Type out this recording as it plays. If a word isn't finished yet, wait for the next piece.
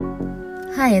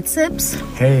Hi, it's Sips.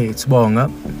 Hey, it's Bonga.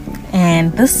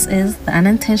 And this is the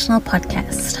Unintentional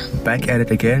Podcast. Back at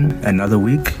it again, another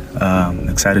week.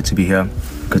 Excited to be here.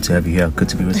 Good to have you here. Good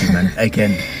to be with you, man.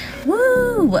 Again.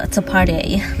 Woo! It's a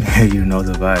party. You know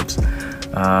the vibes.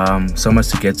 So much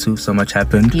to get to. So much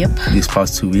happened these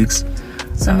past 2 weeks.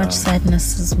 So much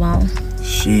sadness as well.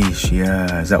 Sheesh,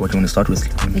 yeah. Is that what you want to start with?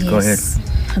 Yes. Go ahead.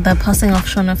 The passing of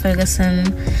Shona Ferguson.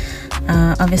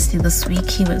 Obviously this week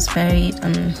he was buried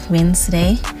on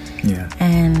Wednesday. Yeah.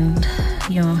 And,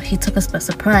 he took us by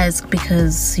surprise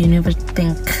because you never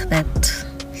think that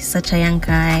he's such a young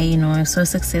guy, so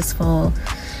successful.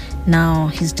 Now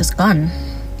he's just gone.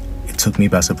 It took me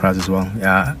by surprise as well.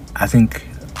 Yeah, I think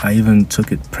I even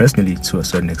took it personally to a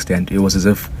certain extent. It was as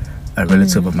if a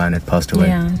relative of mine had passed away.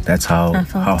 Yeah. That's how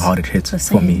hard it hit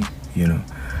for me,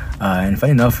 And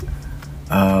funny enough,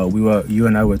 you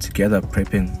and I were together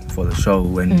prepping for the show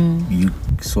when you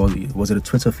saw was it a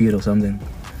Twitter feed or something?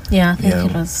 Yeah, I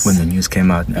think it was. When the news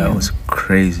came out, it was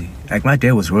crazy. Like, my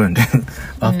day was ruined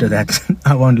after that.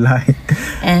 I won't lie.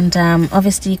 And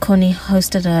obviously Connie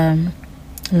hosted a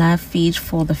live feed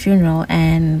for the funeral,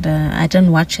 and I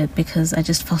didn't watch it because I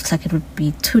just felt like it would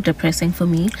be too depressing for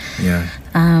me. Yeah.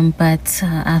 But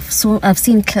I've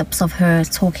seen clips of her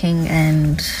talking,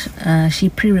 and she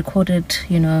pre-recorded,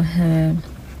 her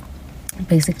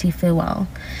basically farewell.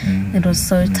 It was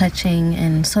so touching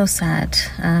and so sad.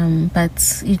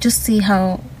 But you just see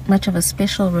how much of a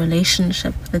special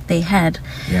relationship that they had.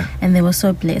 Yeah. And they were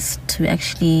so blessed to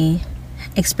actually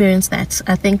experience that.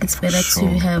 I think it's better to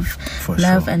have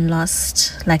love and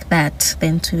lost like that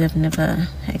than to have never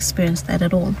experienced that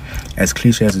at all. As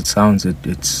cliche as it sounds,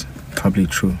 it's probably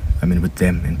true. I mean, with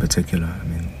them in particular. I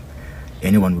mean,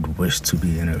 anyone would wish to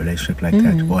be in a relationship like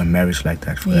that, or a marriage like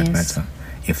that, for that matter,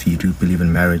 if you do believe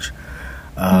in marriage.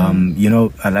 I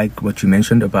like what you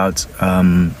mentioned about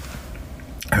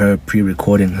her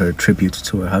pre-recording her tribute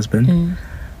to her husband.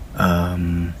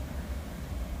 That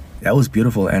was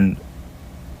beautiful, and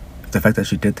the fact that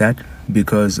she did that,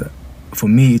 because for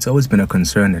me it's always been a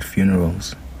concern at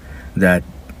funerals that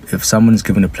if someone's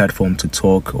given a platform to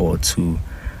talk or to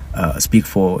speak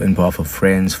in behalf of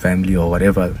friends, family, or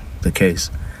whatever the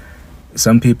case,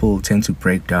 some people tend to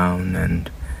break down, and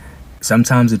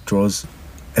sometimes it draws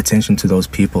attention to those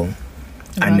people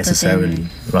unnecessarily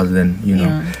rather than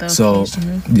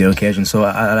the occasion. So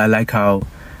I like how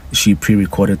she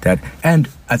pre-recorded that, and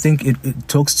I think it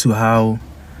talks to how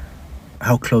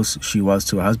close she was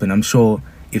to her husband. I'm sure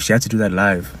if she had to do that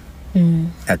live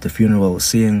at the funeral,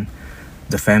 seeing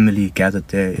the family gathered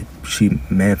there, she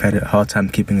may have had a hard time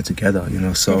keeping it together,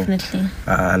 So definitely.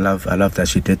 I love that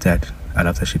she did that.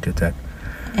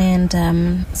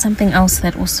 And something else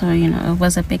that also,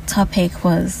 was a big topic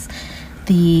was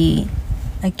the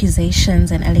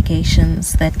accusations and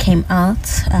allegations that came out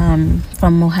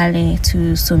from Mohale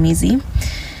to Somizi,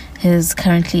 his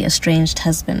currently estranged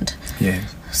husband. Yes.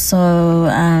 So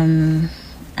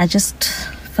I just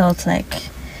felt like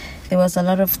there was a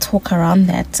lot of talk around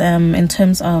that in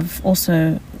terms of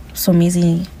also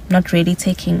Somizi not really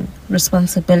taking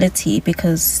responsibility,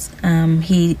 because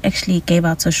he actually gave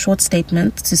out a short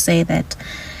statement to say that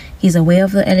he's aware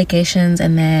of the allegations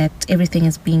and that everything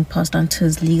is being passed on to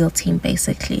his legal team,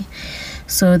 basically.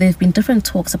 So there have been different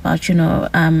talks about,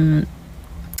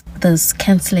 this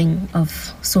cancelling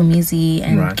of Somizi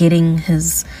and getting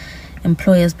his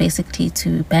employers basically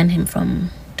to ban him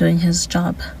from doing his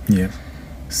job. Yeah.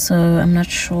 So I'm not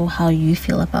sure how you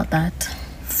feel about that.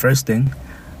 First thing,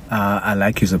 I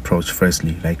like his approach,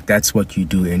 firstly. Like, that's what you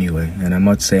do anyway. And I'm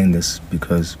not saying this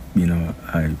because,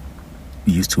 I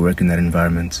used to work in that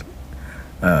environment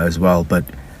as well. But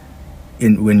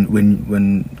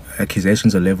when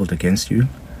accusations are leveled against you,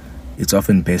 it's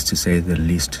often best to say the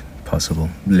least possible.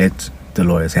 Let the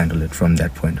lawyers handle it from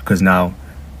that point. Because now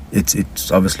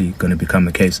it's obviously going to become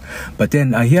a case. But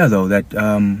then I hear, though, that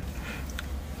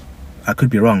I could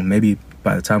be wrong. Maybe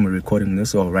by the time we're recording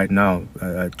this, or right now,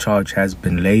 a charge has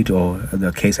been laid or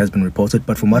the case has been reported.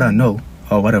 But from what I know,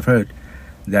 or what I've heard,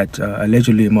 that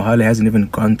allegedly Mohale hasn't even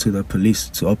gone to the police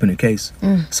to open a case.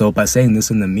 So by saying this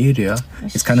in the media,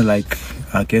 it's kind of like,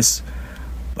 I guess,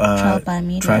 trial by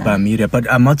media.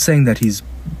 But I'm not saying that he's,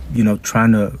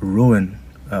 trying to ruin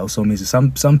Somizi.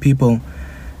 Some people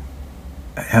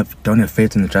don't have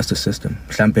faith in the justice system,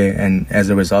 and as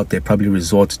a result, they probably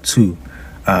resort to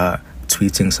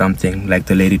tweeting something like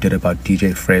the lady did about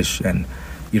DJ Fresh and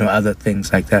other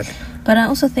things like that. But I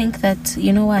also think that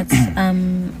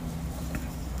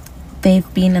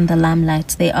they've been in the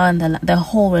limelight. They are in the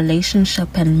whole relationship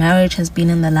and marriage has been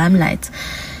in the limelight.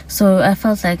 So I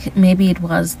felt like maybe it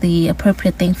was the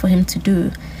appropriate thing for him to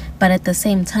do. But at the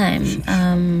same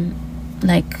time,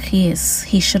 like, yes,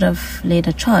 he should have laid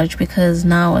a charge, because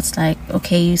now it's like,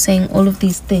 okay, you're saying all of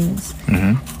these things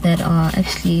that are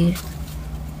actually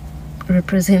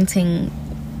representing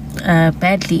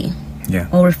badly,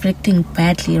 or reflecting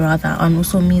badly rather on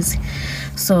Usomizi.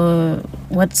 So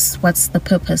what's the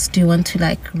purpose? Do you want to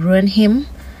like ruin him,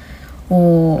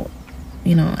 or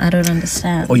I don't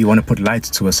understand. Or you want to put light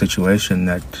to a situation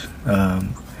that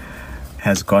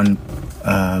has gone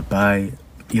by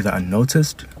either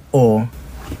unnoticed, or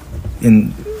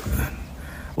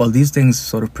these things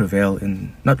sort of prevail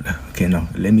in I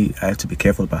have to be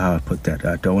careful about how I put that.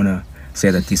 I don't want to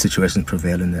say that these situations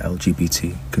prevail in the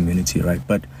LGBT community, right?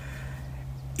 But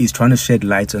he's trying to shed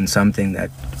light on something that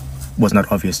was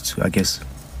not obvious to, I guess,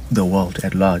 the world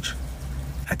at large.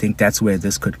 I think that's where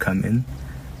this could come in,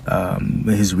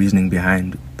 his reasoning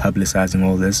behind publicizing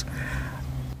all this.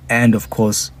 And of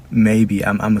course, maybe,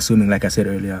 I'm assuming, like I said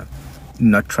earlier,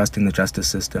 not trusting the justice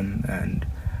system, and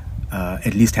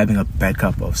at least having a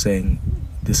backup of saying,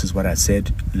 this is what I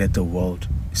said, let the world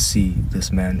see this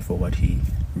man for what he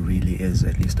really is,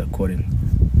 at least according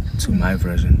to my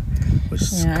version, which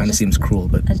kind of seems cruel,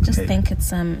 but I just think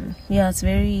it's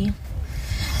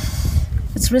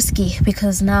it's risky,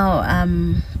 because now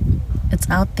it's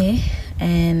out there,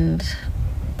 and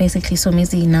basically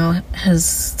Somizi now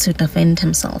has to defend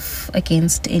himself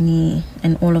against any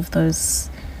and all of those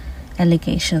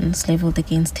allegations leveled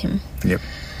against him. Yep.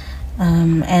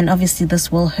 And obviously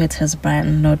this will hurt his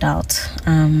brand, no doubt.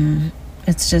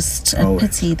 It's just a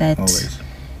pity that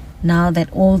now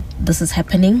that all this is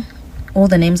happening, all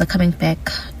the names are coming back,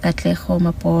 Katleho,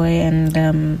 Mapoy,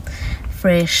 and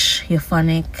Fresh,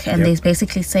 Euphonic, and they're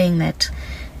basically saying that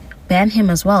ban him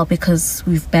as well, because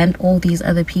we've banned all these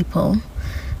other people,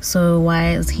 so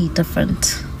why is he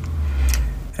different?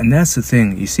 And that's the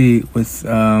thing, you see, with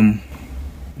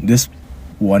this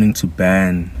wanting to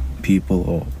ban people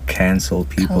or cancel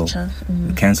people,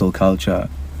 cancel culture,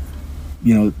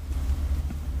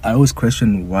 I always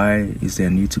question, why is there a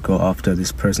need to go after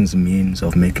this person's means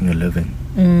of making a living,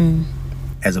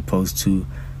 as opposed to,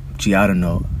 I don't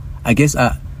know. I guess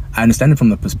I understand it from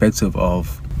the perspective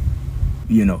of,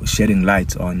 shedding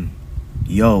light on,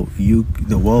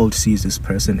 the world sees this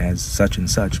person as such and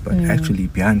such, but actually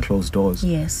behind closed doors,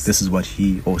 this is what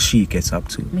he or she gets up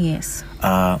to. Yes.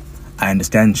 I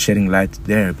understand shedding light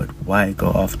there, but why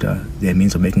go after their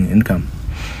means of making income?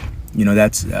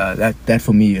 That's that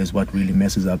for me is what really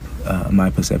messes up my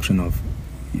perception of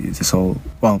this whole.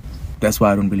 Well, that's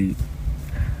why I don't really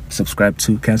subscribe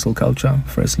to cancel culture,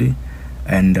 firstly,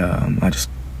 and I just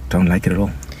don't like it at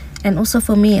all. And also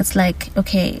for me, it's like,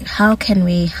 okay, how can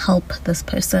we help this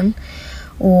person,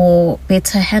 or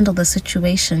better handle the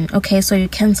situation? Okay, so you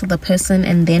cancel the person,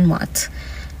 and then what?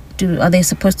 Are they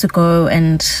supposed to go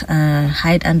and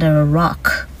hide under a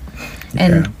rock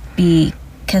and be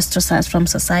ostracized from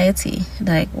society?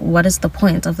 Like, what is the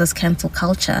point of this cancel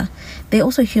culture? They're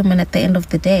also human at the end of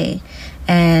the day,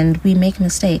 and we make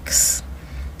mistakes.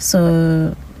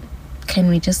 So can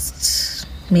we just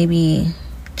maybe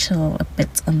chill a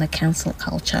bit on the cancel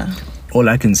culture? All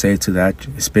I can say to that,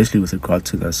 especially with regard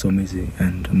to the Somizi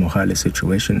and Mohale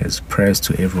situation, is prayers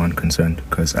to everyone concerned,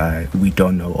 because we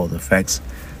don't know all the facts,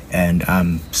 and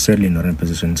I'm certainly not in a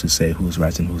position to say who's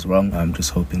right and who's wrong. I'm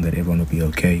just hoping that everyone will be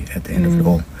okay at the end of it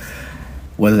all.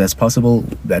 Whether that's possible,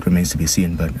 that remains to be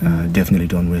seen, but definitely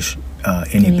don't wish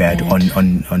any bad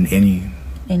on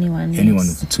anyone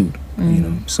of the two.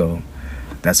 So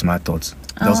that's my thoughts.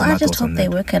 I just hope they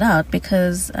work it out,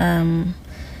 because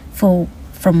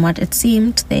from what it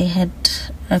seemed, they had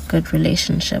a good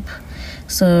relationship.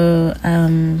 So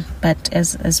but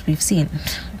as we've seen,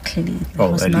 clearly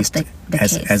that was not the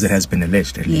case, as it has been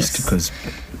alleged, at least, because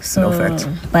no fact.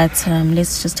 But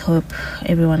let's just hope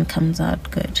everyone comes out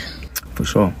good. For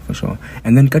sure.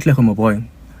 And then Katleho, my boy,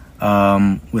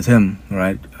 with him,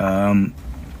 right?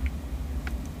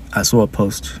 I saw a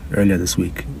post earlier this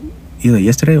week, either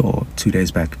yesterday or 2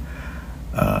 days back.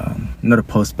 Not a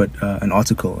post, but an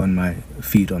article on my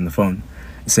feed on the phone,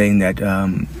 saying that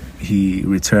he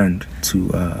returned to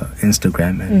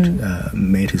Instagram and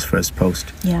made his first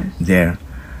post there.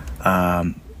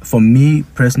 For me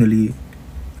personally,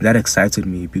 that excited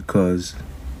me, because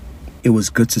it was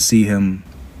good to see him.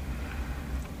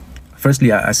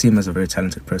 Firstly, I see him as a very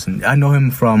talented person. I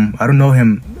don't know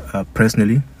him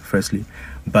personally, firstly,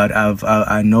 but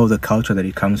I know the culture that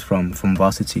he comes from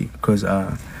Varsity, because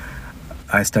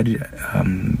I studied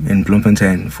in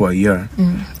Bloemfontein for a year,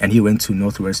 and he went to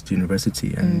Northwest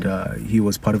University, and he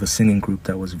was part of a singing group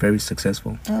that was very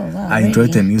successful. Oh wow! I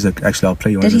enjoyed their music. Actually, I'll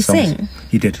play you one of the songs. Sing?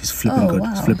 He did. He's flipping good. Wow.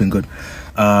 He's flipping good.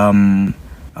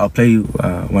 I'll play you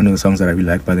one of the songs that I really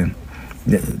like by them.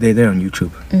 They're there on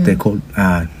YouTube. They're called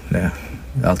yeah,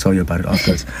 I'll tell you about it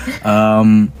afterwards.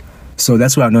 So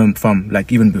that's where I know him from,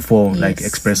 like even before like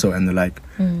Espresso and the like.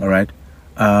 All right.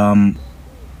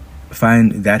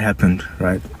 Fine, that happened,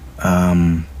 right?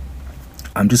 I'm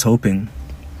just hoping,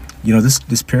 you know,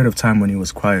 this period of time when he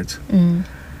was quiet,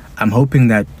 I'm hoping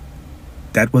that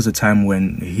was a time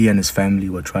when he and his family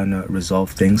were trying to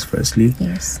resolve things firstly.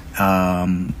 Yes.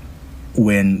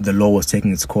 When the law was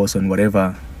taking its course on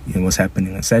whatever was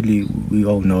happening. And sadly, we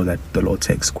all know that the law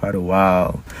takes quite a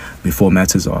while before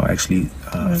matters are actually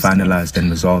finalized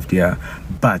and resolved, yeah.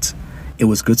 But it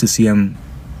was good to see him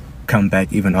come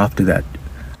back even after that,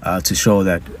 to show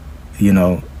that, you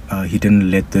know, he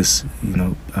didn't let this, you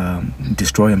know,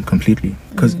 destroy him completely.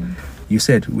 Because you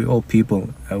said we're all people.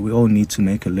 We all need to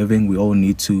make a living. We all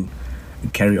need to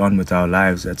carry on with our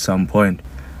lives at some point.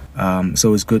 So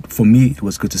it was good for me. It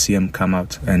was good to see him come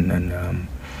out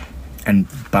and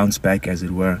bounce back, as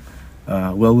it were.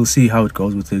 Well, we'll see how it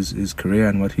goes with his career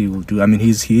and what he will do. I mean,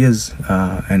 he is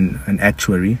an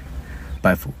actuary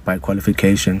by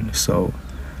qualification, so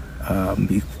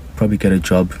he probably get a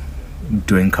job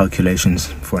doing calculations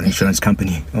for an insurance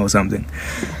company or something.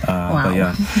 Wow. But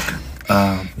yeah.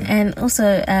 And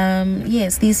also,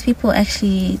 yes, these people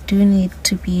actually do need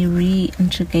to be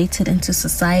reintegrated into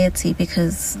society,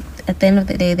 because at the end of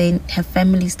the day, they have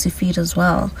families to feed as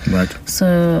well. Right.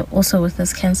 So also with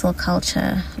this cancel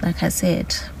culture, like I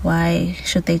said, why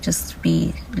should they just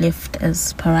be left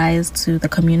as pariahs to the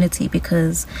community?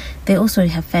 Because they also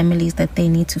have families that they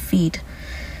need to feed.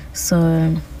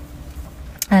 So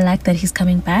I like that he's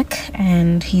coming back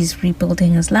and he's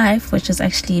rebuilding his life, which is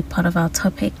actually part of our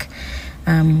topic,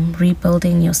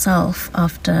 rebuilding yourself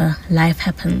after life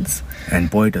happens. And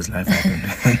boy, does life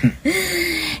happen.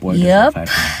 Boy, Yep. does life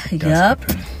happen. It does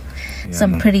happen. Yeah,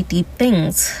 Some pretty deep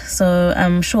things. So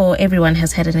I'm sure everyone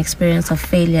has had an experience of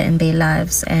failure in their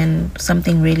lives and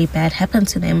something really bad happened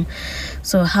to them.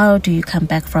 So how do you come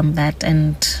back from that,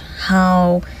 and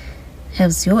how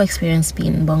has your experience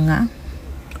been, Bonga?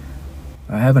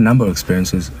 I have a number of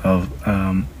experiences of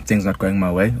things not going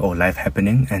my way, or life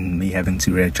happening and me having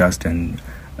to readjust and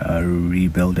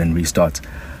rebuild and restart.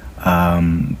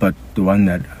 But the one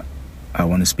that I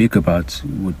want to speak about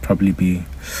would probably be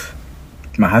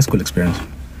my high school experience,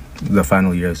 the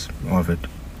final years of it.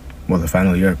 Well, the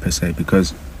final year per se,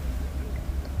 because,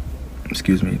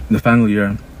 the final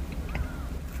year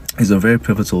is a very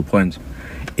pivotal point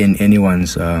in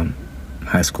anyone's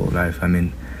high school life. I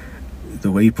mean,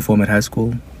 the way you perform at high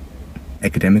school,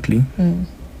 academically,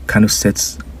 kind of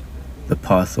sets the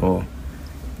path, or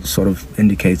sort of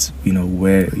indicates, you know,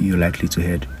 where you're likely to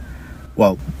head.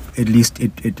 Well, at least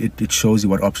it shows you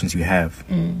what options you have.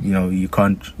 You know, you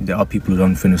can't. There are people who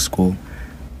don't finish school,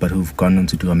 but who've gone on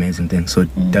to do amazing things. So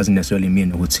it doesn't necessarily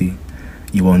mean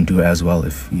you won't do as well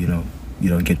if you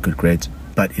don't get good grades.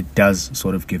 But it does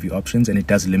sort of give you options, and it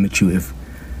does limit you if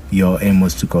your aim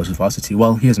was to go to varsity.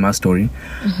 Well, here's my story.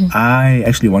 I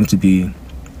actually wanted to be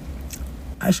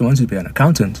an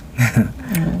accountant,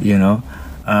 you know.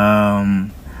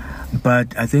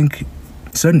 But I think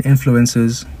certain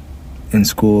influences in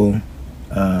school,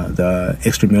 the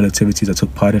extramural activities I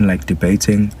took part in, like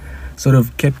debating, sort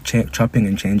of kept chopping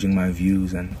and changing my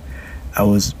views. And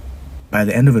by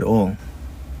the end of it all,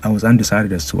 I was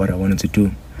undecided as to what I wanted to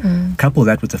do. Couple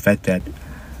that with the fact that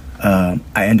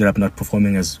I ended up not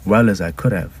performing as well as I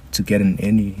could have to get in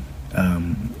any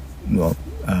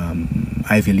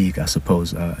Ivy League, I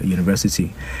suppose,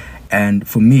 university. And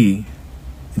for me,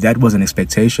 that was an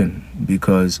expectation,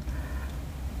 because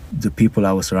the people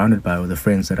I was surrounded by, or the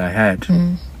friends that I had,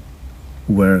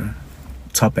 were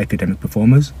top academic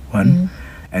performers, one,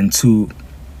 and two,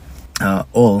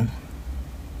 all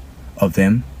of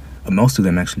them, most of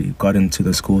them actually, got into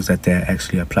the schools that they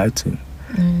actually applied to.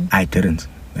 I didn't.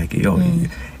 Like,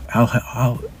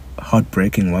 how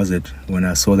heartbreaking was it when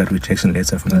I saw that rejection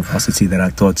letter from the varsity that I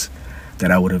thought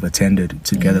that I would have attended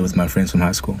together with my friends from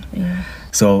high school.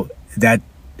 So that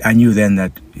I knew then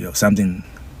that something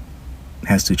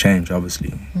has to change.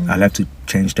 Obviously, I'll have to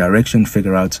change direction,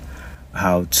 figure out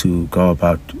how to go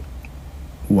about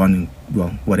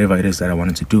whatever it is that I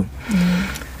wanted to do.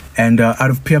 And out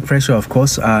of peer pressure, of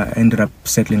course, I ended up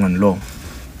settling on law.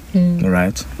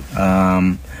 Right.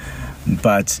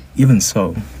 But even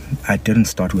so, I didn't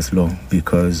start with law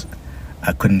because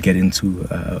I couldn't get into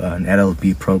an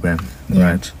LLB program,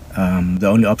 right? The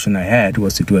only option I had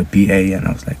was to do a BA, and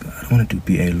I was like, I don't want to do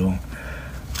BA law.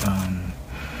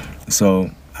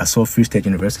 So I saw Free State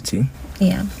University.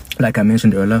 Yeah. Like I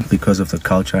mentioned earlier, because of the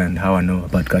culture and how I know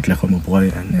about Katlego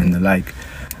Moboy and the like,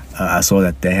 I saw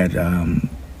that they had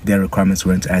their requirements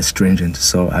weren't as stringent,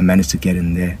 so I managed to get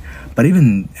in there. But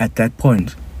even at that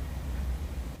point,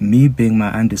 me being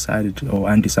my undecided or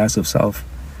undecisive self,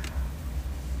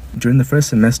 during the first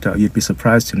semester, you'd be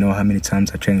surprised to know how many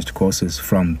times I changed courses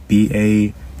from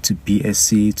BA to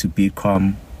BSc to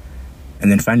BCom,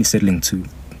 and then finally settling to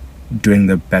doing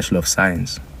the Bachelor of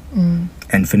Science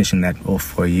and finishing that off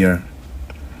for a year.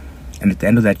 And at the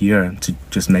end of that year, to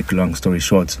just make a long story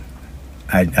short,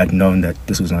 I'd known that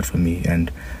this was not for me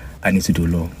and I need to do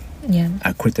law. Yeah.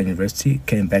 I quit the university,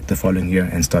 came back the following year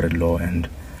and started law, and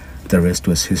the rest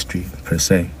was history per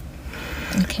se.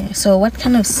 Okay, so what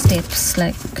kind of steps,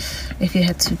 like if you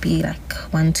had to be like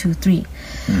 1, 2, 3,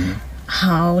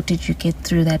 how did you get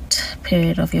through that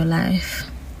period of your life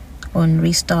on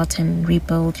restart and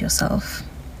rebuild yourself?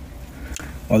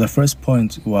 Well, the first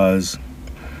point was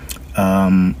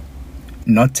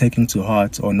not taking to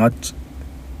heart not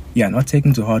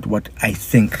taking to heart what I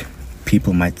think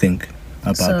people might think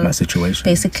about my situation.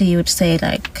 Basically, you would say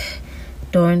like,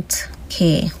 don't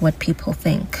care what people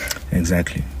think.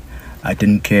 Exactly. I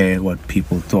didn't care what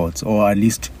people thought, or at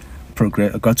least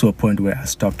I got to a point where I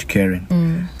stopped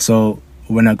caring. So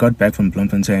when I got back from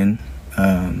Bloemfontein,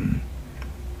 and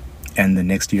the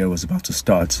next year was about to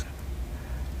start,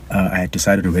 I had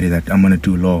decided already that I'm going to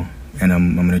do law, and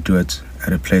I'm going to do it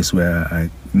at a place where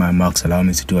my marks allow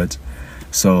me to do it.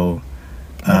 So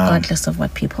regardless of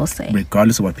what people say.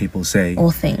 Regardless of what people say.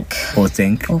 Or think. Or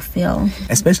feel.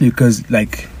 Especially because,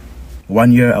 like,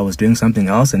 1 year I was doing something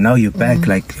else, and now you're back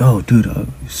like, oh, dude,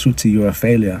 Shruti, you're a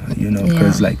failure,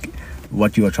 because like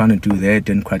what you were trying to do there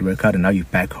didn't quite work out, and now you're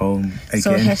back home again.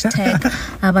 So hashtag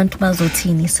abantu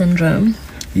bazotini syndrome.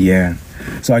 Yeah.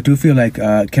 So I do feel like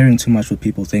caring too much what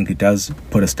people think, it does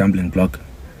put a stumbling block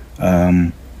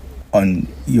on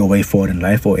your way forward in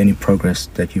life, or any progress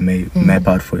that you may map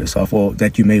out for yourself, or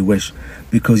that you may wish,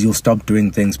 because you'll stop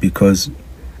doing things because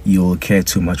you'll care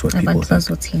too much what people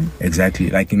think.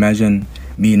 Exactly. Like imagine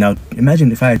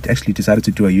if I had actually decided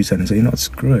to do a U-turn and say,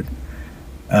 screw it.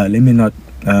 Let me not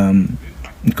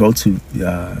go to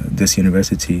this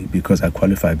university because I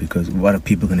qualify, because what are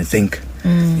people going to think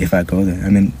if I go there? I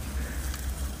mean,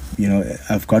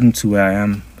 I've gotten to where I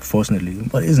am, fortunately,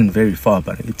 but it isn't very far,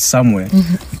 but it's somewhere.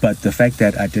 But the fact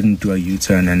that I didn't do a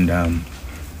U-turn and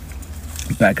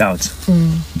back out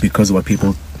because of what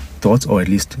people thought, or at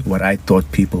least what I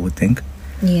thought people would think,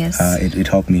 it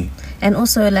helped me. And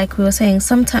also, like we were saying,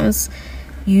 sometimes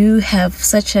you have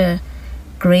such a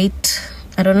great,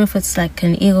 I don't know if it's like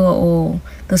an ego or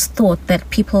this thought that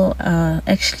people are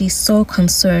actually so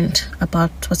concerned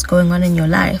about what's going on in your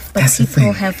life, but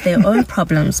people have their own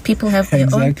problems, people have their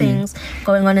own things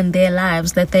going on in their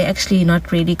lives, that they're actually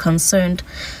not really concerned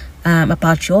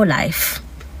about your life.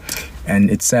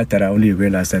 And it's sad that I only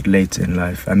realized that late in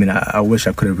life. I mean, I wish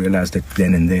I could have realized it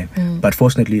then and there. But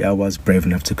fortunately, I was brave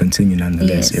enough to continue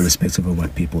nonetheless, irrespective of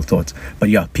what people thought. But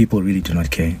yeah, people really do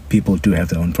not care. People do have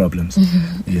their own problems,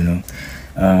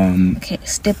 Okay,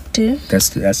 step 2. That's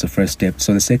the first step.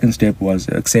 So the second step was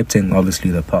accepting,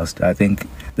 obviously, the past. I think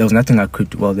there was nothing I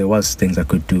could... Well, there was things I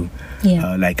could do,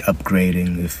 like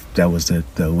upgrading, if that was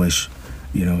the wish,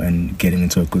 and getting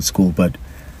into a good school. But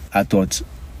I thought...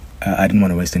 I didn't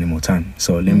want to waste any more time.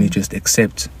 So let me just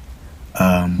accept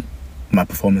my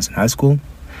performance in high school,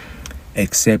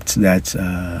 accept that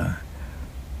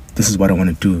this is what I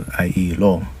want to do, i.e.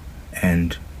 law,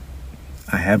 and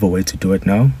I have a way to do it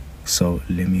now, so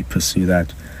let me pursue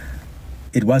that.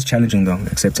 It was challenging, though,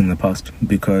 accepting the past,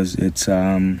 because it's,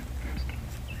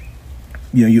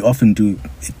 you often do,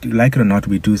 like it or not,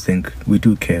 we do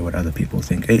care what other people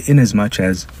think, in as much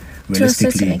as to a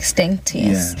certain extent,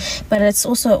 yes. Yeah. But it's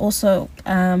also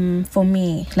for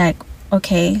me, like,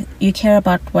 okay, you care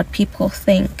about what people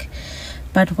think,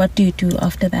 but what do you do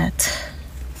after that?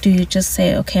 Do you just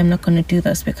say, okay, I'm not going to do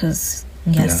this because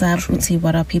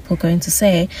what are people going to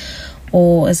say?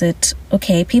 Or is it,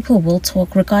 okay, people will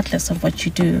talk regardless of what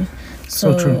you do,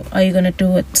 so are you going to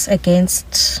do it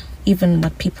against even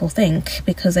what people think?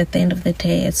 Because at the end of the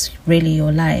day, it's really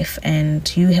your life,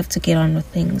 and you have to get on with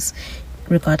things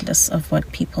regardless of what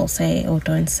people say or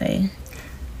don't say.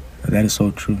 That is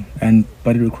so true.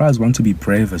 But it requires one to be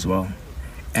brave as well.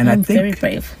 And I'm very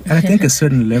brave. And I think a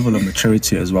certain level of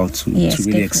maturity as well to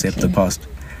really accept the past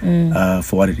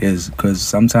for what it is. Because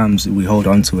sometimes we hold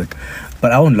on to it.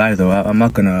 But I won't lie, though. I'm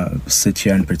not going to sit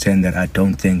here and pretend that I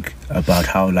don't think about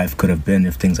how life could have been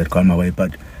if things had gone my way.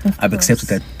 But I've accepted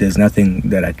that there's nothing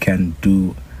that I can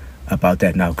do about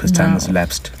that now, because time has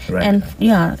elapsed, right? And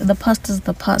the past is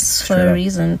the past for a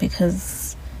reason,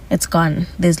 because it's gone.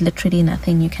 There's literally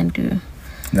nothing you can do.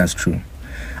 That's true.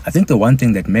 I think the one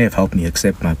thing that may have helped me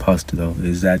accept my past, though,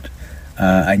 is that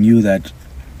I knew that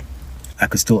I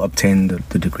could still obtain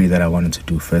the degree that I wanted to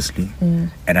do firstly,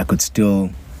 and I could still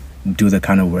do the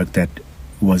kind of work that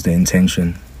was the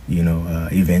intention,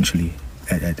 eventually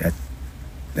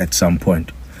at some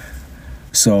point.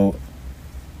 So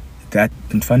that,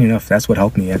 and funny enough, that's what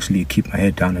helped me actually keep my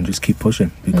head down and just keep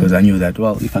pushing, because I knew that,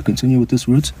 well, if I continue with this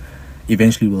route,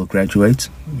 eventually we'll graduate,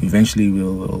 eventually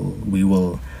we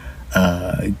will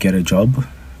get a job,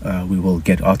 we will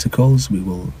get articles, we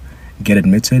will get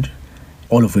admitted,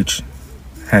 all of which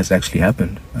has actually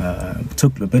happened. It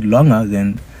took a bit longer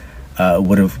than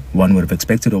one would have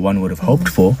expected or one would have hoped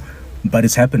for, but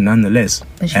it's happened nonetheless.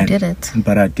 But you did it.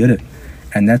 But I did it.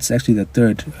 And that's actually the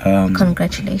third.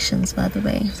 Congratulations, by the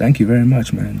way. Thank you very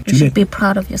much, man. You should be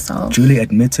proud of yourself. Duly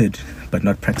admitted, but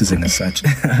not practicing as such.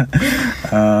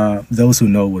 Those who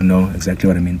know will know exactly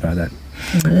what I mean by that.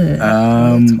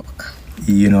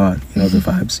 You know the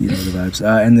vibes. You know the vibes.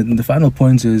 And then the final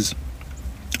point is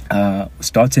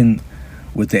starting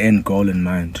with the end goal in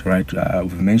mind, right?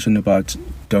 We've mentioned about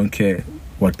don't care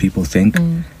what people think,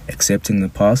 accepting the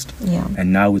past,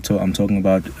 and now I'm talking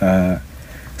about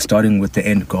starting with the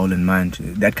end goal in mind.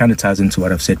 That kind of ties into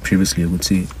what I've said previously. I would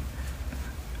say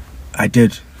I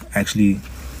did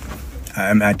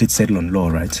settle on law,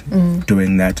 right?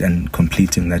 Doing that and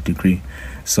completing that degree.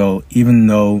 So even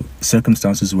though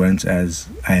circumstances weren't as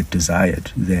I had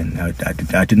desired then,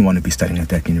 I didn't want to be studying at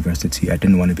that university. I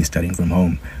didn't want to be studying from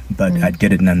home, but I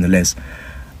did it nonetheless.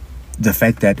 The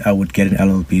fact that I would get an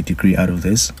LLB degree out of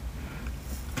this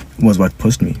was what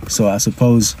pushed me. So I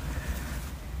suppose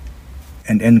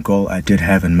an end goal I did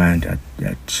have in mind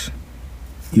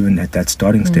even at that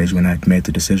starting stage when I had made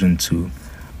the decision to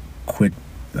quit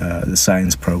the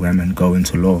science program and go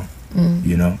into law,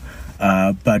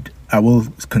 but I will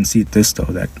concede this,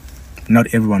 though, that not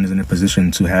everyone is in a position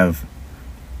to have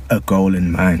a goal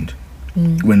in mind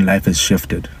when life has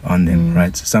shifted on them,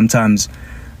 right? Sometimes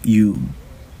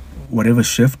whatever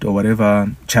shift or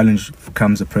whatever challenge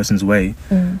comes a person's way,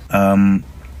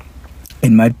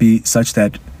 it might be such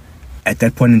that at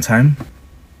that point in time,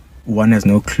 one has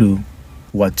no clue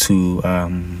what to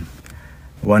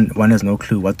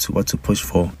push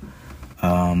for,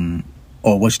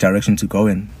 or which direction to go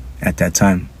in at that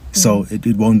time. So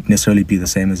it won't necessarily be the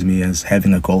same as me as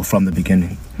having a goal from the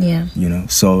beginning. Yeah.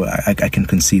 So I can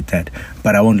concede that.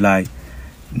 But I won't lie,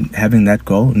 having that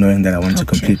goal, knowing that I want to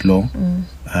complete law,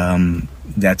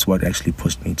 that's what actually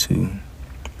pushed me to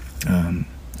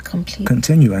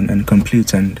continue and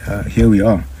complete. And here we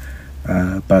are,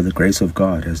 by the grace of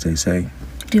God, as they say.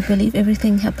 Do you believe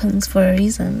everything happens for a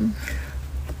reason?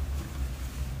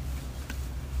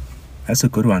 That's a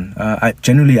good one. I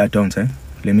don't,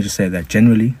 Let me just say that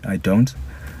generally I don't,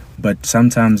 but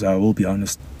sometimes, I will be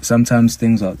honest, sometimes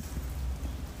things are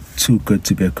too good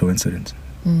to be a coincidence.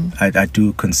 I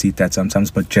do concede that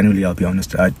sometimes, but generally I'll be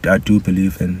honest, I do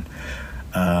believe in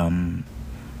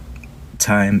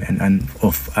time and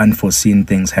of unforeseen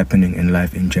things happening in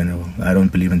life in general. I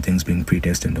don't believe in things being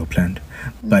predestined or planned.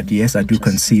 But yes, I do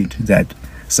concede that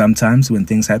sometimes when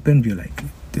things happen, you're like,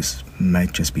 this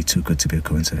might just be too good to be a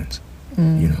coincidence.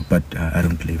 But I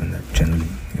don't believe in that generally.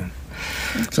 Yeah.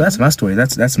 Okay. So that's my story.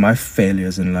 That's my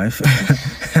failures in life,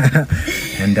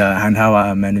 and how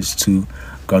I managed to,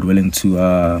 God willing, to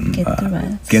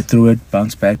get through it,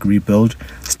 bounce back, rebuild.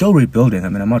 Still rebuilding. I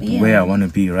mean, I'm not where I want to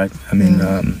be, right? I mean,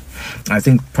 I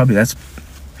think probably that's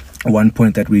one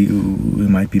point that we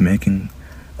might be making,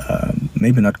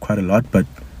 maybe not quite a lot, but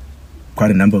quite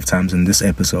a number of times in this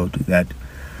episode, that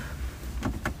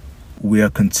we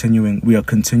are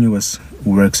continuous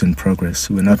works in progress.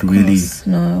 We're not really...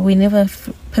 No, we're never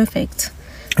perfect.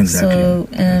 Exactly. So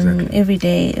every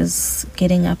day is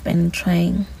getting up and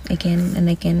trying again and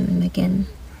again and again.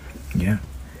 Yeah,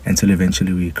 until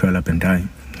eventually we curl up and die.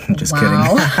 Just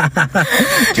kidding.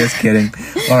 Just kidding.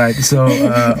 All right, so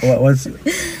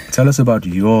tell us about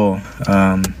your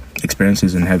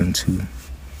experiences in having to,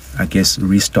 I guess,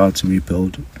 restart,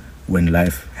 rebuild when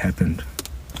life happened.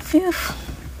 Phew.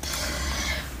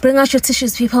 Bring out your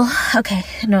tissues, people. Okay,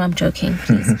 no, I'm joking,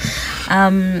 please.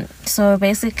 So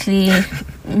basically,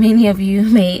 many of you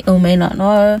may or may not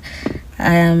know.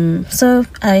 So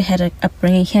I had an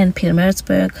upbringing here in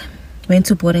Pietermaritzburg. Went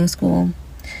to boarding school.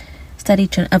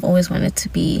 Studied. I've always wanted to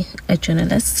be a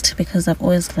journalist because I've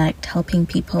always liked helping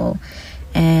people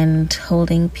and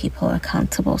holding people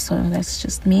accountable. So that's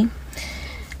just me.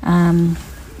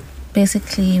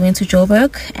 Basically, went to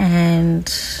Joburg and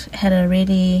had a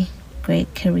really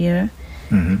great career,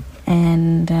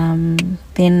 and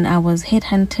then I was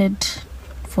headhunted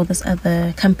for this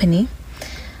other company,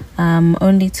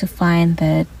 only to find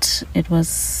that it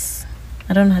was,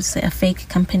 I don't know how to say, a fake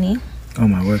company. Oh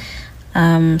my word.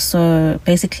 So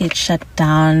basically it shut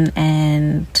down,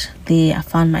 and there I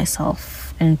found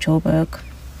myself in Joburg.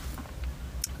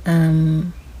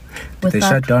 Did they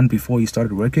shut down before you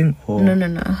started working, or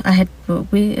No.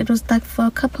 It was like for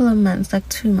a couple of months, like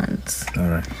 2 months. all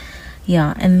right.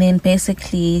 Yeah, and then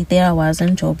basically there I was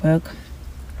in Joburg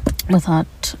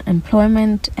without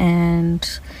employment,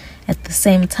 and at the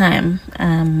same time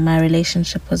my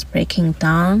relationship was breaking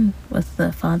down with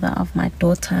the father of my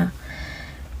daughter,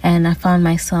 and I found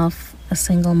myself a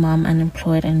single mom,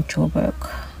 unemployed in Joburg,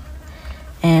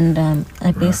 and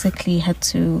I basically had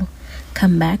to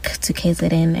come back to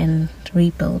KZN and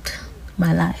rebuild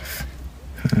my life.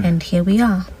 And here we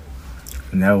are.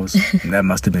 And that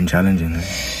must have been challenging.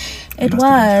 It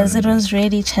was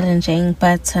really challenging,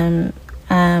 but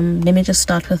let me just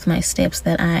start with my steps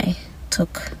that I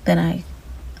took that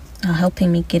are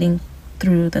helping me getting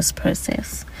through this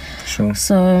process. Sure.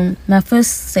 So my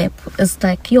first step is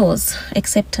like yours,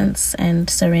 acceptance and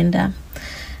surrender.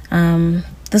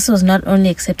 This was not only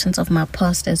acceptance of my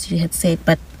past, as you had said,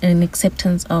 but an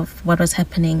acceptance of what was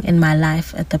happening in my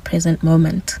life at the present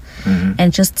moment,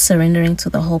 and just surrendering to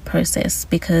the whole process,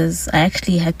 because I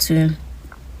actually had to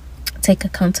take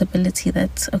accountability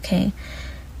that, okay,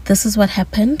 this is what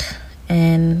happened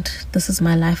and this is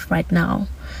my life right now.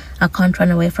 I can't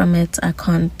run away from it. I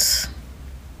can't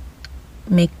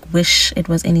wish it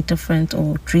was any different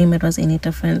or dream it was any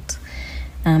different.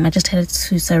 I just had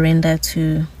to surrender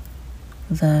to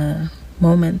the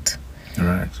moment.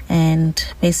 Right. And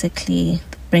basically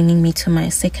bringing me to my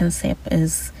second step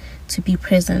is to be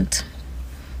present.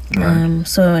 Right.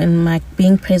 So in my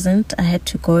being present, I had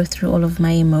to go through all of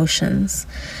my emotions.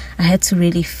 I had to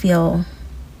really feel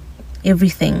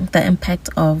everything, the impact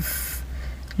of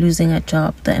losing a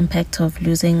job, the impact of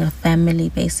losing a family,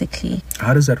 basically.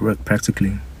 How does that work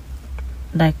practically?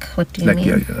 Like, what do you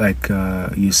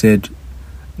mean? You said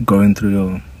going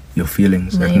through your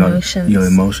feelings, My like emotions. Not your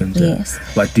emotions. Yes.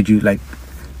 But did you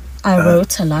I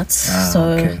wrote a lot,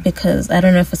 okay. Because I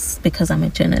don't know if it's because I'm a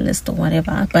journalist or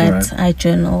whatever, but Right. I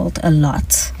journaled a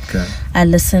lot. Okay. I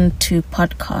listened to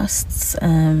podcasts,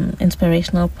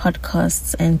 inspirational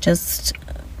podcasts, and just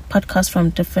podcasts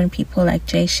from different people like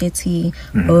Jay Shetty,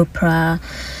 Oprah.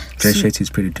 Jay Shetty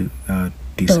is pretty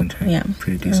decent. Yeah.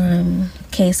 Pretty decent.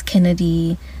 Case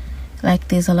Kennedy. Like,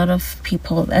 there's a lot of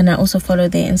people, and I also follow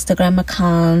their Instagram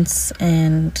accounts,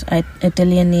 and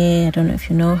Adeliane, I don't know if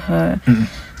you know her.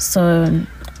 So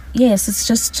yes,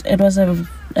 it was a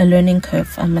learning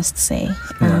curve, I must say.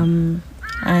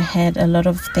 I had a lot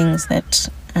of things that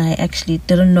I actually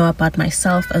didn't know about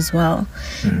myself as well,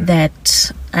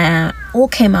 that all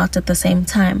came out at the same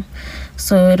time.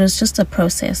 So it was just a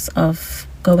process of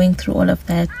going through all of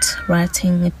that,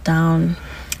 writing it down,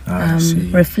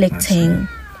 reflecting.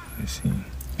 I see.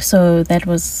 So that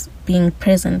was being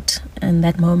present in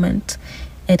that moment.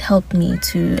 It helped me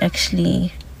to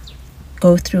actually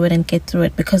go through it and get through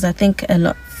it, because I think a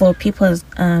lot for people as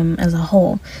a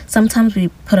whole, sometimes we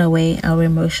put away our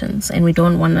emotions and we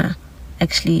don't want to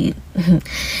actually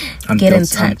get in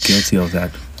touch. I'm guilty of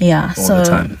that. Yeah, all the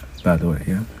time, by the way.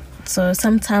 Yeah. So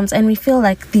sometimes, and we feel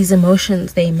like these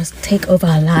emotions, they must take over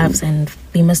our lives and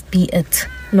we must be it.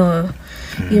 No,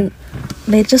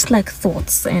 they're just like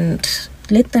thoughts, and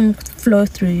let them flow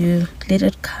through you. Let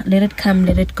it come,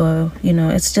 let it go.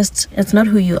 It's not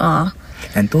who you are.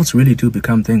 And thoughts really do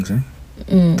become things,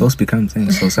 Thoughts become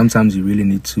things. So sometimes you really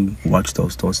need to watch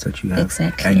those thoughts that you have,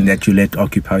 exactly, and that you let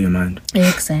occupy your mind.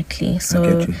 Exactly.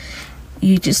 So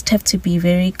you just have to be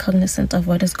very cognizant of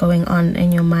what is going on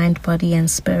in your mind, body, and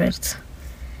spirit,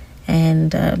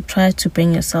 and try to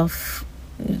bring yourself,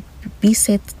 be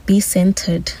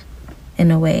centered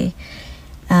in a way.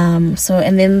 And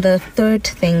then the third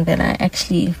thing that I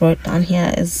actually wrote down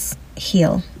here is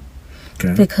heal.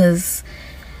 Okay. Because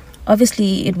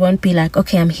obviously it won't be like,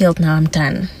 okay, I'm healed now, I'm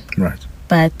done. Right.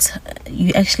 But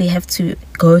you actually have to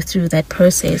go through that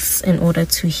process in order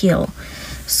to heal.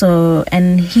 So,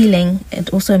 and healing,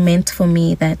 it also meant for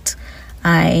me that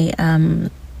I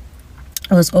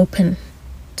was open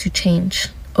to change,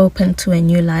 open to a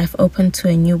new life, open to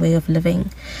a new way of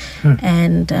living.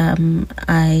 And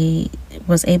I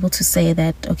was able to say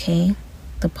that, okay,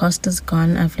 the past is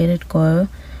gone, I've let it go.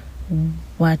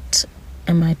 What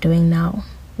am I doing now?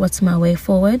 What's my way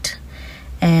forward?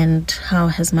 And how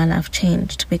has my life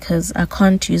changed? Because I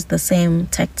can't use the same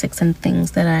tactics and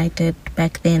things that I did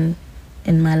back then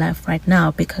in my life right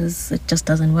now, because it just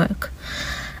doesn't work.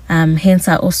 Hence,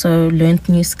 I also learned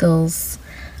new skills.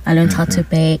 I learned how to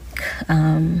bake.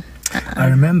 I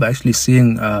remember actually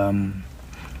seeing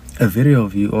a a video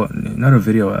of you, or not a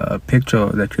video, a picture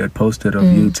that you had posted of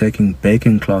you taking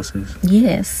baking classes.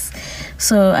 Yes.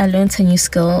 So I learned a new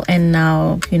skill, and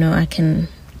now, I can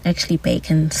actually bake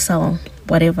and sell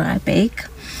whatever I bake,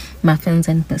 muffins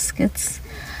and biscuits.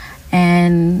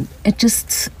 And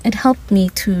it helped me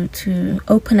to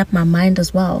open up my mind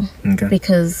as well. Okay.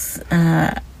 Because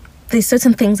there's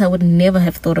certain things I would never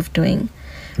have thought of doing.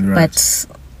 Right. But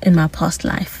in my past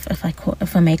life,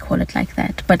 if I may call it like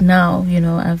that. But now,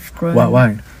 I've grown.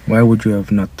 Why would you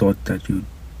have not thought that you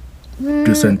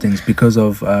do certain things? Because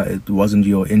of it wasn't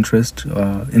your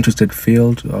interested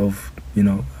field of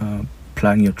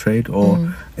plying your trade,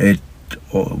 or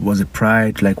was it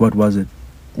pride? Like, what was it?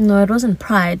 No, it wasn't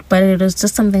pride, but it was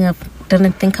just something I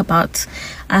didn't think about.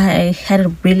 I had a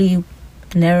really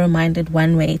narrow-minded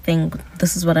one-way thing.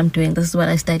 This is what I'm doing. This is what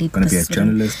I studied. I'm going to be a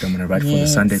journalist. I'm going to write for the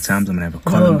Sunday Times. I'm going to have a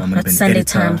column. I'm going to be an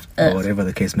editor, or whatever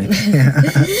the case may be.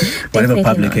 Whatever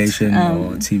publication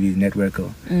or TV network.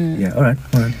 Or yeah, all right.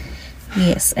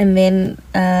 Yes, and then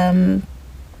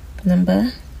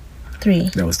number 3.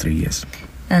 That was 3, yes.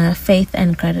 Faith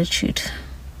and gratitude.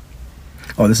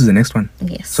 Oh, this is the next one?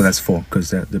 Yes. So that's 4, because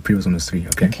the previous one was 3,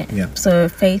 okay? Yeah. So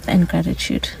faith and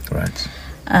gratitude. Right.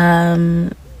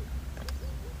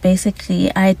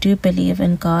 Basically, I do believe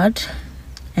in God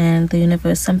and the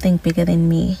universe, something bigger than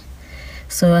me.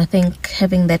 So I think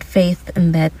having that faith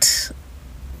in that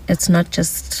it's not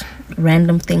just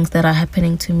random things that are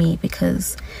happening to me,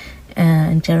 because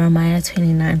in Jeremiah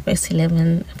 29 verse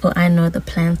 11, for I know the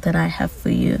plans that I have for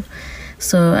you.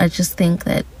 So I just think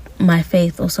that my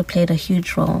faith also played a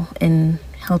huge role in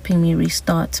helping me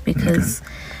restart, because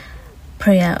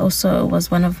prayer also was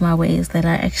one of my ways that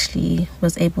I actually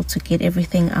was able to get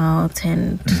everything out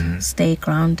and stay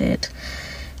grounded.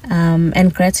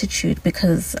 And gratitude,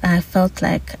 because I felt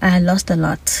like I lost a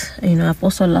lot. I've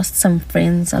also lost some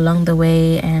friends along the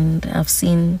way, and I've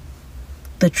seen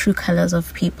the true colors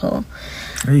of people.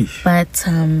 Eesh. But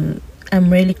I'm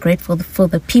really grateful for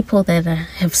the people that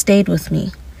have stayed with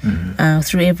me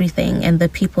through everything, and the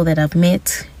people that I've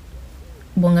met,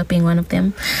 Bonga being one of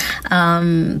them.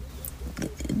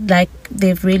 Like,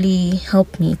 they've really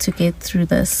helped me to get through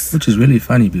this. Which is really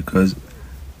funny, because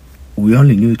we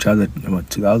only knew each other about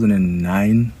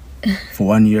 2009 for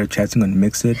 1 year, chatting on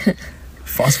Mixit.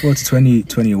 Fast forward to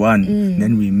 2021,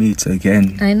 then we meet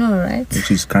again. I know, right?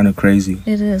 Which is kind of crazy.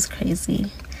 It is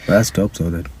crazy. But that's dope, though.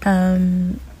 That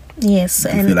yes,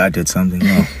 I feel I did something.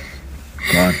 Oh,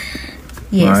 God.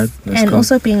 Yes, right, and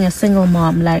also being a single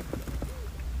mom, like,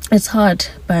 it's hard,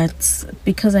 but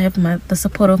because I have the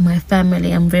support of my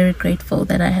family, I'm very grateful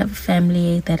that I have a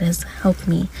family that has helped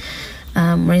me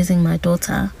raising my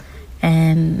daughter,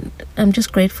 and I'm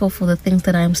just grateful for the things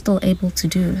that I'm still able to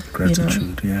do.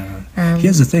 Gratitude, yeah.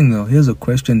 Here's the thing, though. Here's a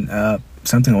question,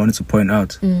 something I wanted to point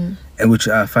out, and which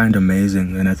I find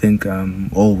amazing, and I think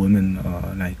all women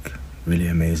are, like, really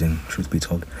amazing, truth be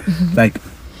told. Like,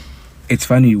 it's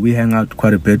funny, we hang out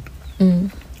quite a bit,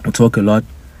 we talk a lot,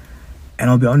 and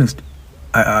I'll be honest,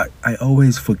 I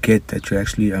always forget that you're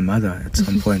actually a mother at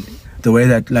some point. The way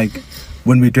that, like,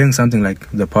 when we're doing something like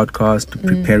the podcast,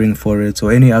 preparing for it,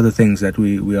 or any other things that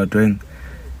we are doing,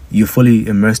 you're fully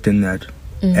immersed in that.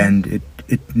 And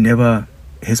it never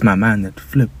hits my mind that,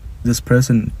 flip, this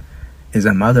person is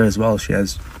a mother as well. She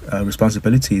has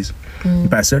responsibilities.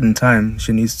 By a certain time,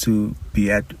 she needs to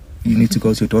be you need to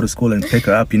go to your daughter's school and pick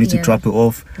her up. You need to drop her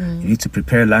off. You need to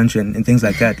prepare lunch and things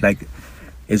like that. Like,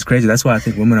 it's crazy. That's why I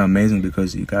think women are amazing,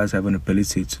 because you guys have an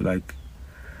ability to, like,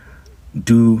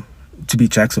 to be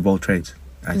jacks of all trades.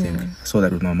 I think I saw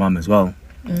that with my mom as well,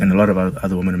 and a lot of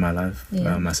other women in my life,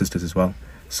 my sisters as well.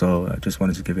 So I just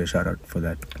wanted to give you a shout out for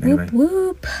that. Anyway. Whoop,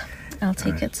 whoop. I'll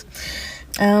take it.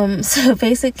 So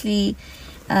basically,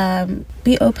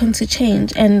 be open to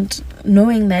change, and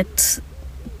knowing that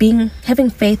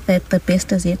having faith that the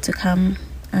best is yet to come.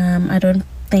 I don't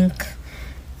think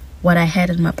what I had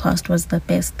in my past was the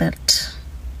best that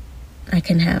I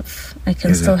can have. I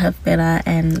can still have better,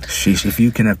 and sheesh, if you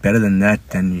can have better than that,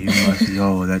 then you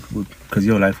know, that would, because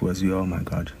your life was oh my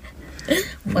God.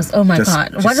 Oh my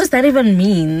God. What does that even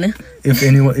mean? If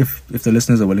the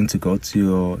listeners are willing to go to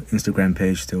your Instagram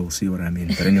page, they will see what I mean.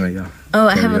 But anyway, yeah. Oh,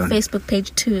 I have a Facebook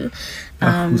page too.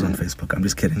 Who's on Facebook? I'm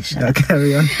just kidding.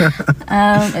 Carry on.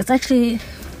 It's actually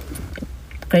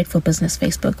great for business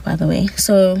Facebook, by the way.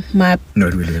 So no,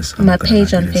 it really is. My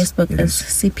page on Facebook is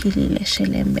Sipilile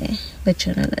Shelembe, the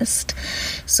journalist.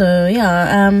 So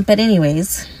yeah, but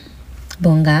anyways,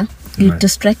 Bonga, you're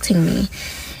distracting me.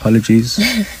 Apologies.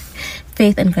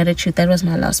 Faith and gratitude, that was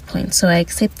my last point. So I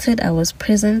accepted, I was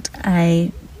present,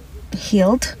 I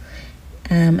healed,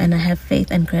 and I have faith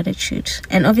and gratitude.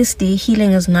 And obviously,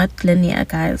 healing is not linear,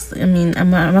 guys. I mean,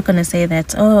 I'm not going to say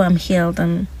that, oh, I'm healed,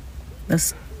 I'm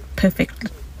this perfect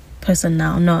person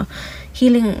now. No.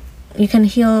 Healing, you can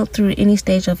heal through any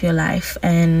stage of your life,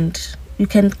 and you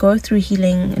can go through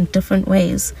healing in different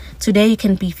ways. Today, you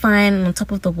can be fine on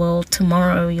top of the world.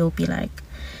 Tomorrow, you'll be like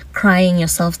crying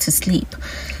yourself to sleep.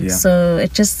 Yeah. So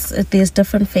there's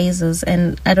different phases,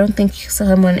 and I don't think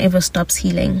someone ever stops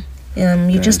healing.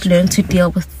 You just learn to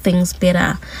deal with things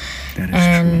better. That is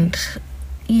and true.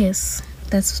 Yes,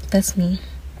 that's me.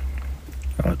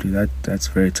 Oh, dude, that's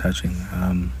very touching.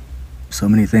 So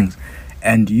many things.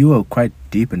 And you were quite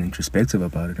deep and introspective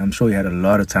about it. I'm sure you had a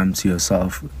lot of time to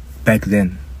yourself back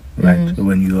then, right?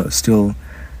 When you were still,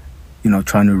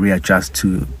 trying to readjust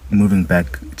to moving back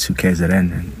to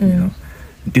KZN. And,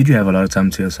 did you have a lot of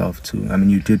time to yourself too? I mean,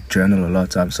 you did journal a lot of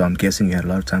time, so I'm guessing you had a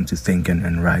lot of time to think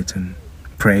and write and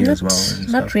pray as well.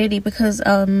 And not really, because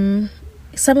some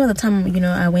of the time,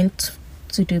 I went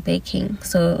to do baking.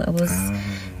 So I was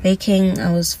baking,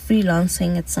 I was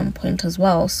freelancing at some point as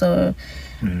well. So,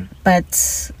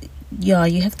 but yeah,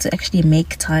 you have to actually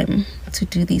make time to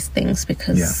do these things,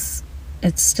 because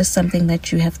it's just something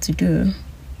that you have to do.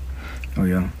 Oh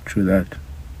yeah, true that.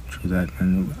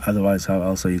 And otherwise, how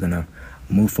else are you gonna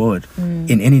move forward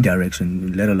in any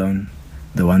direction, let alone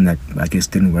the one that I guess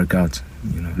didn't work out?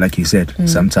 Like you said,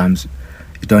 sometimes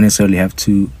you don't necessarily have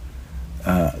to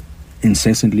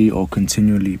incessantly or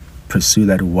continually pursue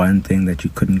that one thing that you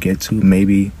couldn't get to.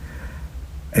 Maybe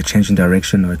a change in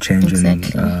direction or a change in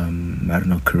I don't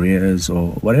know, careers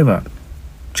or whatever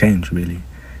change really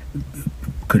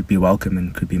could be welcome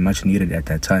and could be much needed at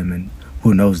that time. And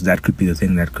who knows, that could be the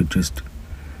thing that could just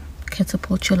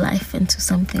catapult your life into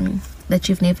something that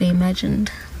you've never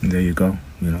imagined. There you go.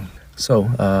 So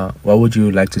what would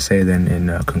you like to say then in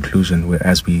conclusion,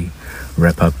 as we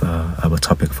wrap up our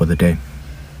topic for the day?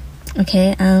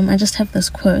 Okay, I just have this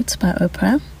quote by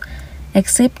Oprah.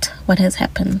 Accept what has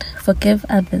happened. Forgive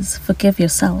others. Forgive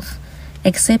yourself.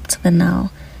 Accept the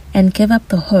now. And give up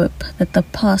the hope that the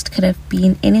past could have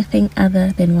been anything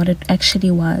other than what it actually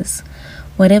was.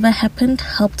 Whatever happened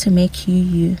helped to make you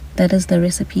you. That is the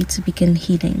recipe to begin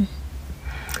healing.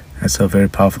 That's a very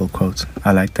powerful quote.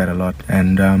 I like that a lot.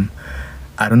 And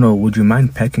I don't know, would you mind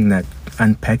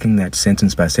unpacking that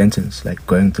sentence by sentence, like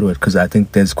going through it? Because I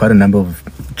think there's quite a number of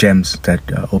gems that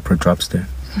Oprah drops there.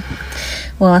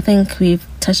 Well, I think we've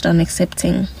touched on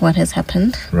accepting what has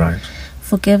happened. Right.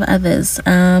 Forgive others.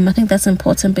 I think that's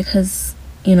important because,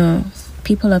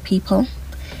 people are people.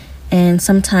 And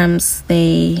sometimes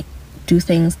they do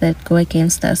things that go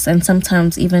against us, and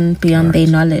sometimes even beyond their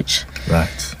knowledge.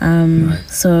 Right.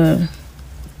 So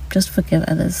just forgive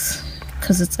others,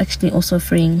 because it's actually also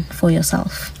freeing for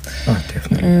yourself. Oh,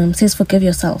 definitely. It says forgive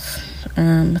yourself.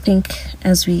 I think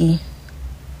as we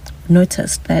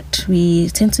noticed that we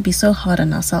tend to be so hard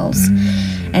on ourselves,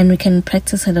 and we can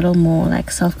practice a little more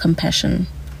like self-compassion.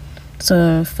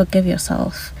 So forgive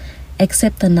yourself.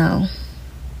 Accept the now.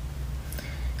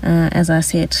 As I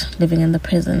said, living in the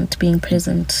present, being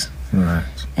present,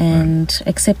 and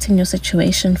accepting your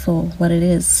situation for what it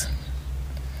is.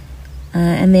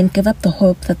 And then give up the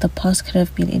hope that the past could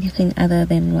have been anything other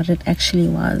than what it actually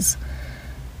was.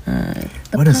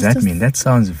 What does that mean? That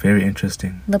sounds very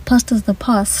interesting. The past is the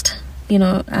past. You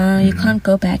can't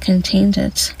go back and change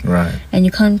it. Right. And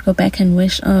you can't go back and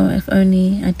wish, oh, if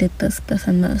only I did this,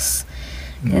 and this.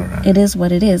 It is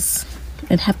what it is.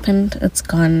 It happened, it's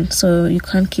gone. So you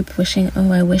can't keep wishing,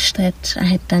 oh, I wish that I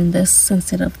had done this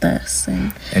instead of this.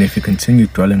 And if you continue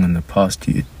dwelling on the past,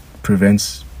 it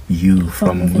prevents you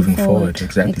from moving forward.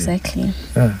 Exactly.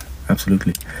 Yeah,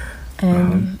 absolutely.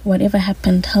 Whatever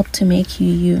happened helped to make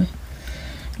you you.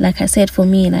 Like I said, for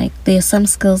me, like there's some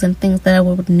skills and things that I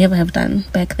would never have done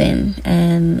back then,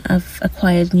 and I've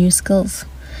acquired new skills.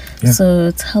 Yeah. So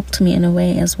it's helped me in a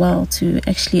way as well to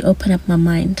actually open up my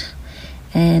mind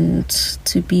and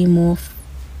to be more,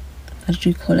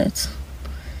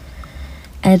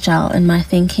 agile in my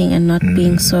thinking, and not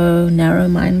being so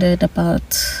narrow-minded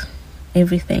about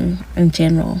everything in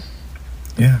general.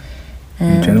 Yeah,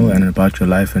 in general, and about your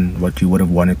life and what you would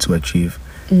have wanted to achieve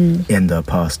in the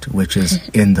past, which is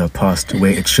in the past,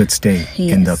 where it should stay.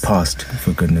 Yes. In the past,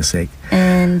 for goodness sake.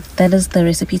 And that is the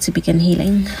recipe to begin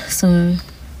healing. So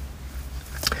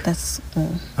that's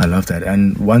all. I love that.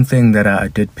 And one thing that I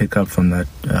did pick up from that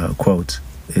quote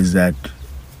is that,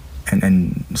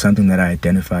 and something that I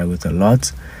identify with a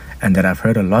lot, and that I've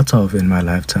heard a lot of in my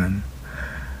lifetime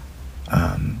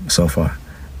so far,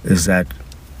 is that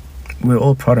we're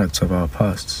all products of our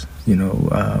pasts.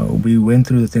 We went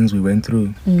through the things we went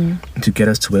through to get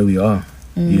us to where we are.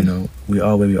 You know, we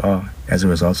are where we are as a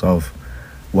result of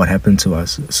what happened to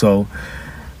us. So,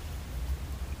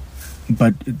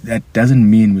 but that doesn't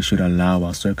mean we should allow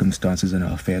our circumstances and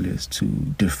our failures to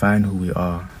define who we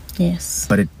are. Yes.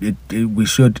 But we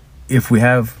should, if we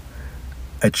have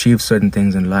achieved certain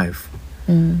things in life,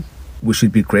 we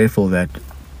should be grateful that,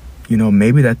 you know,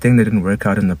 maybe that thing that didn't work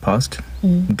out in the past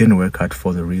didn't work out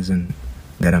for the reason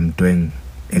that I'm doing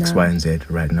X, Y, and Z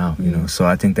right now, you know. So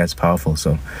I think that's powerful.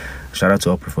 So shout out to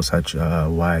Oprah for such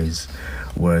wise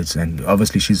words. And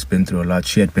obviously she's been through a lot.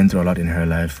 She had been through a lot in her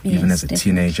life, even as a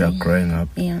teenager, growing up,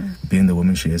 being the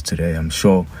woman she is today. I'm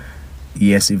sure,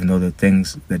 yes, even though the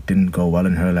things that didn't go well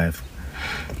in her life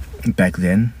back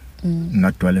then,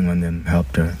 not dwelling on them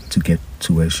helped her to get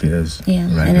to where she is right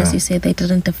now. And as you said, they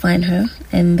didn't define her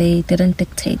and they didn't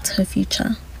dictate her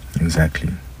future.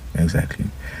 Exactly.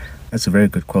 That's a very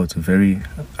good quote, very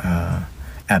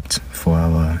apt for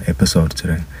our episode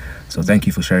today. So thank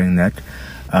you for sharing that.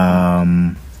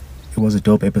 It was a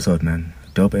dope episode, man.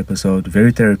 Dope episode,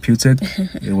 very therapeutic.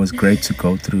 It was great to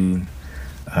go through,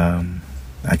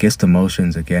 I guess, the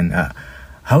motions again.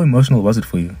 How emotional was it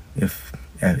for you, if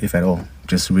at all?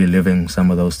 Just reliving some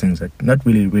of those things. Not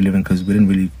really reliving, because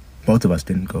both of us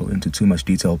didn't go into too much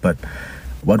detail, but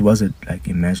what was it like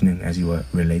imagining as you were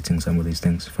relating some of these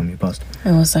things from your past?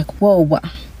 I was like, whoa,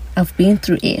 I've been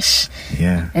through ish.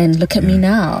 Yeah. And look at me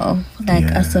now.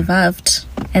 I survived.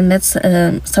 And that's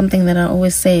something that I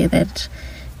always say, that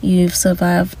you've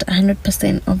survived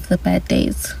 100% of the bad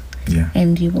days. Yeah.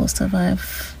 And you will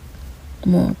survive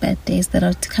more bad days that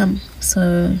are to come.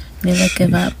 So never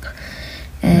give up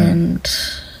and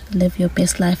live your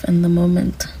best life in the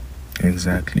moment.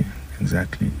 Exactly.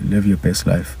 Live your best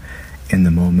life in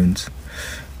the moment.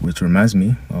 Which reminds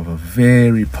me of a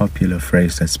very popular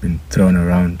phrase that's been thrown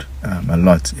around a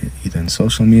lot, either in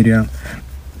social media,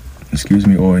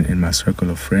 or in my circle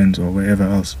of friends or wherever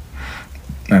else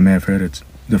I may have heard it.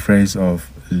 The phrase of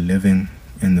living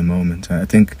in the moment. I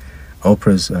think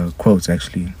Oprah's quote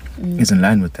actually is in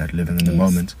line with that, living in the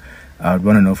moment. I would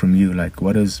want to know from you, like,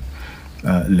 what does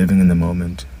living in the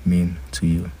moment mean to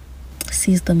you?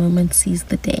 Seize the moment, seize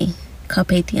the day.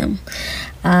 Carpe diem.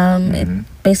 It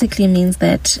basically means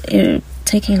that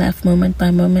taking life moment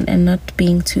by moment and not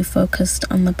being too focused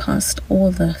on the past or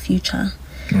the future.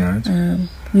 Right.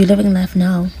 We're living life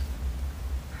now,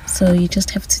 so you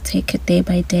just have to take it day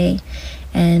by day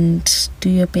and do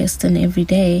your best in every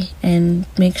day and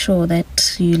make sure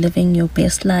that you're living your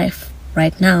best life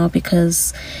right now,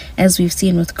 because as we've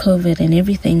seen with COVID and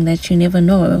everything, that you never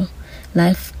know,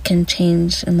 life can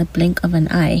change in the blink of an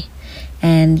eye.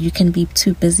 And you can be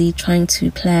too busy trying to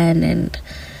plan and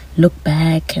look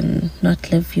back and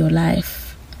not live your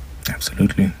life.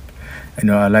 Absolutely.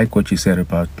 I like what you said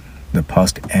about the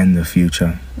past and the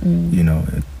future.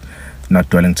 Not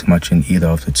dwelling too much in either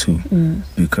of the two.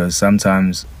 Because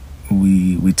sometimes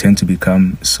we tend to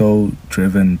become so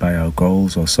driven by our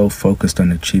goals or so focused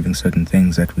on achieving certain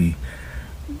things that we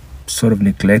sort of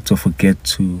neglect or forget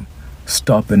to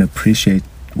stop and appreciate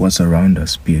what's around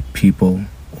us, be it people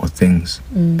or things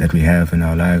that we have in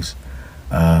our lives.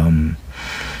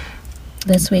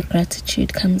 That's where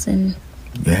gratitude comes in.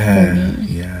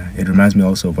 Yeah. It reminds me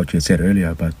also of what you said earlier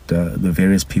about the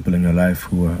various people in your life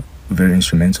who are very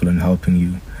instrumental in helping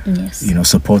you,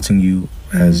 supporting you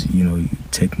as,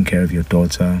 taking care of your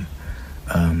daughter,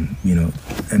 and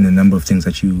a number of things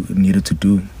that you needed to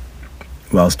do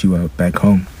whilst you were back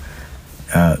home,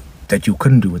 that you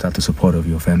couldn't do without the support of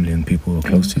your family and people who are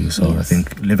close to you. So I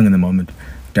think living in the moment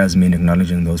does mean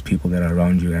acknowledging those people that are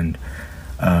around you and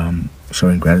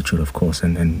showing gratitude, of course,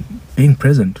 and being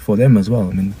present for them as well.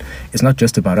 I mean, it's not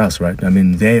just about us, right? I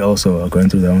mean, they also are going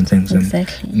through their own things.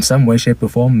 Exactly. And in some way, shape or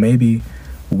form, maybe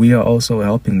we are also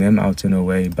helping them out in a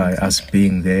way by us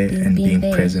being there and being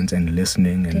present and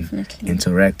listening and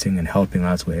interacting and helping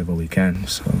out wherever we can.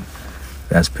 So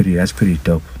that's pretty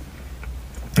dope.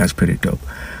 That's pretty dope.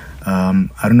 I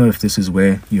don't know if this is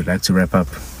where you'd like to wrap up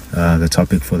the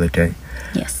topic for the day.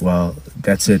 Yes. Well,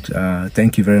 that's it.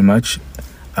 Thank you very much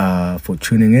for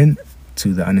tuning in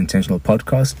to the Unintentional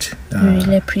Podcast. I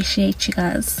really appreciate you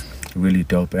guys. Really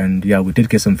dope. And yeah, we did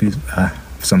get some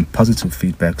positive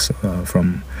feedbacks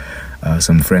from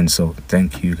some friends. So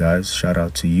thank you guys. Shout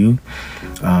out to you.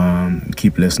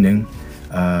 Keep listening.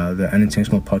 The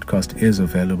Unintentional Podcast is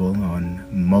available on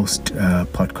most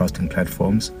podcasting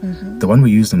platforms. The one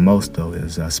we use the most, though,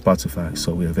 is Spotify.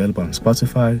 So we're available on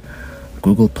Spotify,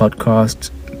 Google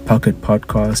Podcast, Pocket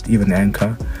Podcast, even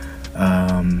Anchor.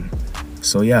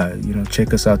 So yeah,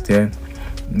 check us out there.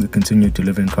 We continue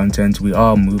delivering content. We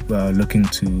are looking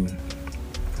to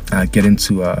get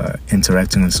into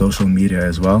interacting on social media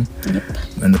as well. Yep.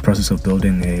 In the process of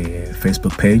building a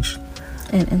Facebook page.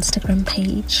 An Instagram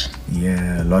page.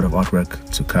 Yeah, a lot of artwork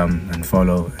to come and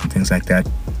follow and things like that,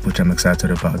 which I'm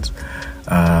excited about.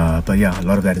 But yeah, a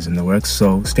lot of that is in the works.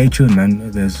 So stay tuned,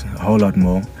 man. There's a whole lot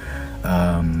more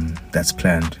that's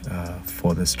planned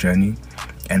for this journey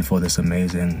and for this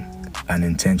amazing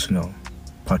unintentional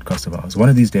podcast of ours. One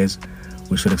of these days,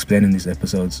 we should explain in these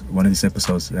episodes, one of these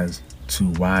episodes as to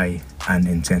why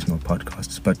unintentional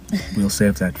podcasts. But we'll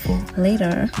save that for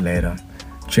later.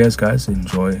 Cheers, guys.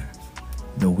 Enjoy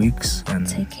the weeks and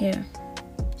take care.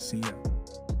 See ya.